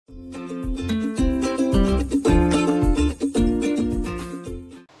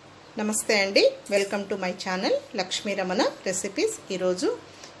నమస్తే అండి, welcome to my channel Lakshmi Ramana recipes. ఈరోజు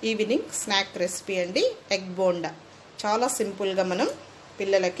ఈవినింగ్ స్నాక్ రెసిపీ అండి, ఎగ్ బోండా. చాలా సింపుల్గా మనం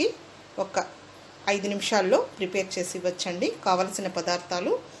పిల్లలకి ఒక 5 నిమిషాల్లో ప్రిపేర్ చేసి ఇవ్వచ్చండి. కావలసిన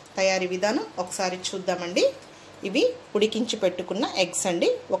పదార్థాలు, తయారీ విధానం ఒకసారి చూద్దామండి. ఇవి ఉడికించి పెట్టుకున్న ఎగ్స్ అండి.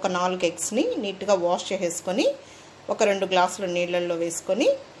 ఒక 4 ఎగ్స్ని నీట్గా వాష్ చేసేసుకొని ఒక 2 గ్లాసుల నీళ్ళల్లో వేసుకొని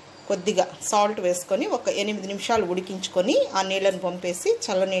కొద్దిగా సాల్ట్ వేసుకొని ఒక 8 నిమిషాలు ఉడికించుకొని ఆ నీళ్ళను పంపేసి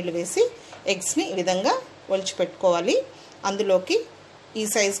చల్లనీళ్ళు వేసి ఎగ్స్ని ఈ విధంగా ఒలిచి పెట్టుకోవాలి. అందులోకి ఈ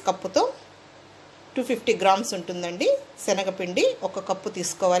సైజ్ కప్పుతో 250 గ్రామ్స్ ఉంటుందండి శనగపిండి 1 కప్పు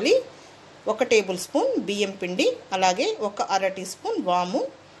తీసుకోవాలి. 1 టేబుల్ స్పూన్ బియ్యం పిండి, అలాగే 1/2 టీ స్పూన్ వాము.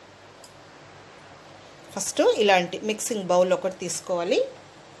 ఫస్ట్ ఇలాంటి మిక్సింగ్ బౌల్ ఒకటి తీసుకోవాలి.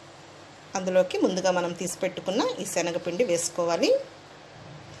 అందులోకి ముందుగా మనం తీసి పెట్టుకున్న ఈ శనగపిండి వేసుకోవాలి.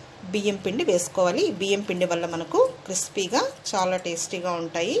 బియ్యం పిండి వేసుకోవాలి. బియ్యం పిండి వల్ల మనకు క్రిస్పీగా చాలా టేస్టీగా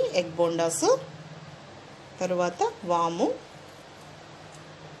ఉంటాయి ఎగ్ బోండాస్. తరువాత వాము,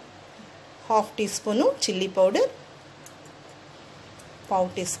 1/2 tea spoon chilli powder, 1/4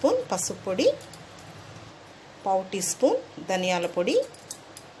 tea spoon పసుపు పొడి, 1/4 టీ స్పూన్ ధనియాల పొడి,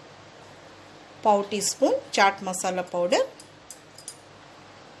 1/4 tea spoon chaat masala powder,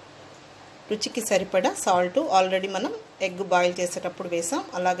 రుచికి సరిపడా సాల్ట్. ఆల్రెడీ మనం ఎగ్ బాయిల్ చేసేటప్పుడు వేసాం.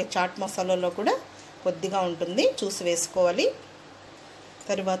 అలాగే చాట్ మసాలాలో కూడా కొద్దిగా ఉంటుంది, చూసి వేసుకోవాలి.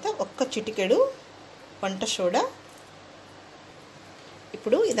 తరువాత 1 చిటికెడు వంట సోడా.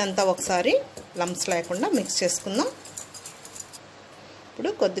 ఇప్పుడు ఇదంతా ఒకసారి లంప్స్ లేకుండా మిక్స్ చేసుకుందాం.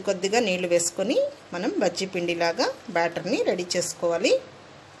 ఇప్పుడు కొద్దిగా నీళ్లు వేసుకొని మనం బజ్జీ పిండిలాగా బ్యాటర్ని రెడీ చేసుకోవాలి.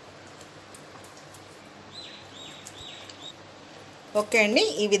 ఓకే అండి,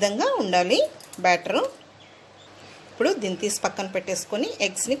 ఈ విధంగా ఉండాలి బ్యాటరు. ఇప్పుడు దీన్ని తీసి పక్కన పెట్టేసుకొని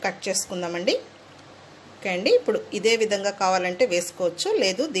ఎగ్స్ని కట్ చేసుకుందామండి. ఓకే అండి, ఇప్పుడు ఇదే విధంగా కావాలంటే వేసుకోవచ్చు,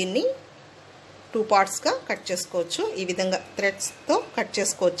 లేదు దీన్ని 2 పార్ట్స్గా కట్ చేసుకోవచ్చు. ఈ విధంగా థ్రెడ్స్తో కట్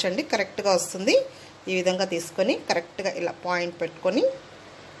చేసుకోవచ్చు అండి, కరెక్ట్గా వస్తుంది. ఈ విధంగా తీసుకొని కరెక్ట్గా ఇలా పాయింట్ పెట్టుకొని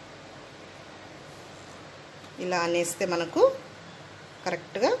ఇలా అనేస్తే మనకు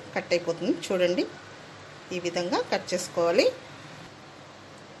కరెక్ట్గా కట్ అయిపోతుంది. చూడండి, ఈ విధంగా కట్ చేసుకోవాలి.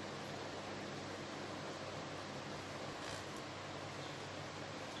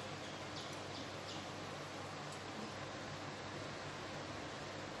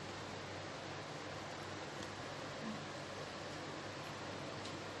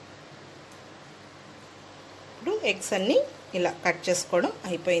 ఇప్పుడు ఎగ్స్ అన్నీ ఇలా కట్ చేసుకోవడం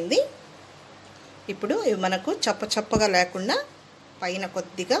అయిపోయింది. ఇప్పుడు ఇవి మనకు చప్పగా లేకుండా పైన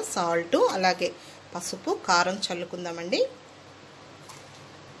కొద్దిగా సాల్ట్, అలాగే పసుపు, కారం చల్లుకుందామండి.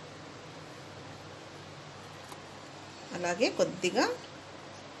 అలాగే కొద్దిగా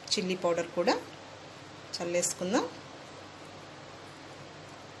చిల్లీ పౌడర్ కూడా చల్లేసుకుందాం.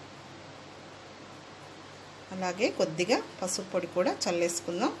 అలాగే కొద్దిగా పసుపు పొడి కూడా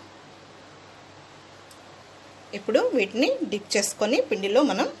చల్లేసుకుందాం. ఇప్పుడు వీటిని డిప్ చేసుకొని పిండిలో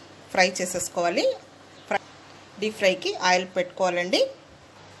మనం ఫ్రై చేసేసుకోవాలి. డీప్ ఫ్రైకి ఆయిల్ పెట్టుకోవాలండి.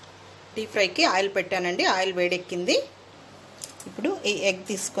 డీప్ ఫ్రైకి ఆయిల్ పెట్టానండి, ఆయిల్ వేడెక్కింది. ఇప్పుడు ఈ ఎగ్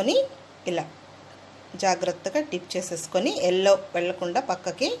తీసుకొని ఇలా జాగ్రత్తగా డిప్ చేసేసుకొని ఎల్లో వెళ్ళకుండా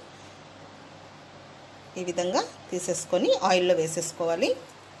పక్కకి ఈ విధంగా తీసేసుకొని ఆయిల్లో వేసేసుకోవాలి.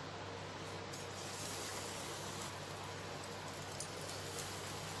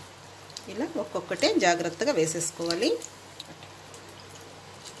 ఇలా ఒక్కొక్కటే జాగ్రత్తగా వేసేసుకోవాలి.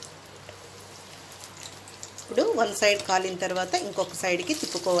 ఇప్పుడు 1 సైడ్ కాలిన తర్వాత ఇంకొక సైడ్కి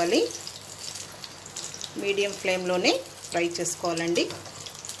తిప్పుకోవాలి. మీడియం ఫ్లేమ్లోనే ఫ్రై చేసుకోవాలండి.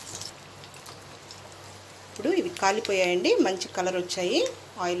 ఇప్పుడు ఇవి కాలిపోయాయండి, మంచి కలర్ వచ్చాయి.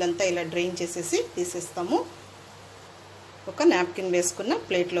 ఆయిల్ అంతా ఇలా డ్రైన్ చేసేసి తీసేస్తాము. ఒక నాప్కిన్ వేసుకున్న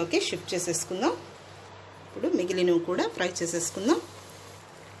ప్లేట్లోకి షిఫ్ట్ చేసేసుకుందాం. ఇప్పుడు మిగిలినవి కూడా ఫ్రై చేసేసుకుందాం.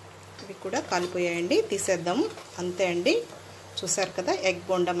 ఇవి కూడా కాలిపోయాయండి, తీసేద్దాము. అంతే అండి, చూసారు కదా, ఎగ్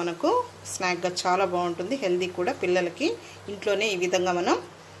బోండా మనకు స్నాక్గా చాలా బాగుంటుంది, హెల్దీ కూడా. పిల్లలకి ఇంట్లోనే ఈ విధంగా మనం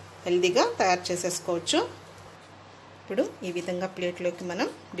హెల్దీగా తయారు చేసేసుకోవచ్చు. ఇప్పుడు ఈ విధంగా ప్లేట్లోకి మనం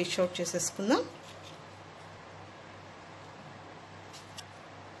డిష్ అవుట్ చేసేసుకుందాం.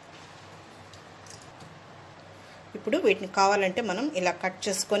 ఇప్పుడు వీటిని కావాలంటే మనం ఇలా కట్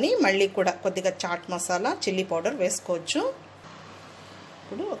చేసుకొని మళ్ళీ కూడా కొద్దిగా చాట్ మసాలా, చిల్లీ పౌడర్ వేసుకోవచ్చు.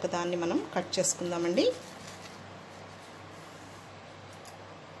 ఇప్పుడు ఒకదాన్ని మనం కట్ చేసుకుందామండి.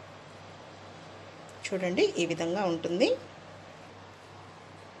 చూడండి, ఈ విధంగా ఉంటుంది.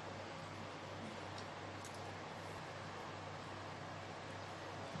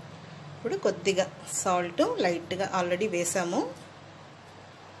 ఇప్పుడు కొద్దిగా సాల్ట్ లైట్గా ఆల్రెడీ వేసాము,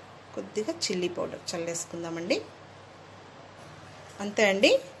 కొద్దిగా చిల్లీ పౌడర్ చల్లేసుకుందామండి. అంతే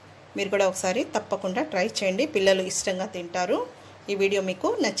అండి, మీరు కూడా ఒకసారి తప్పకుండా ట్రై చేయండి, పిల్లలు ఇష్టంగా తింటారు. ఈ వీడియో మీకు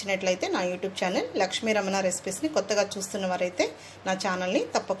నచ్చినట్లయితే నా యూట్యూబ్ ఛానల్ లక్ష్మీ రమణ రెసిపీస్ని కొత్తగా చూస్తున్న వారైతే నా ఛానల్ని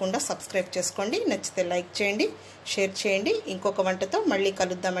తప్పకుండా సబ్స్క్రైబ్ చేసుకోండి. నచ్చితే లైక్ చేయండి, షేర్ చేయండి. ఇంకొక వంటతో మళ్ళీ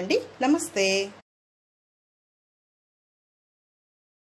కలుద్దామండి. నమస్తే.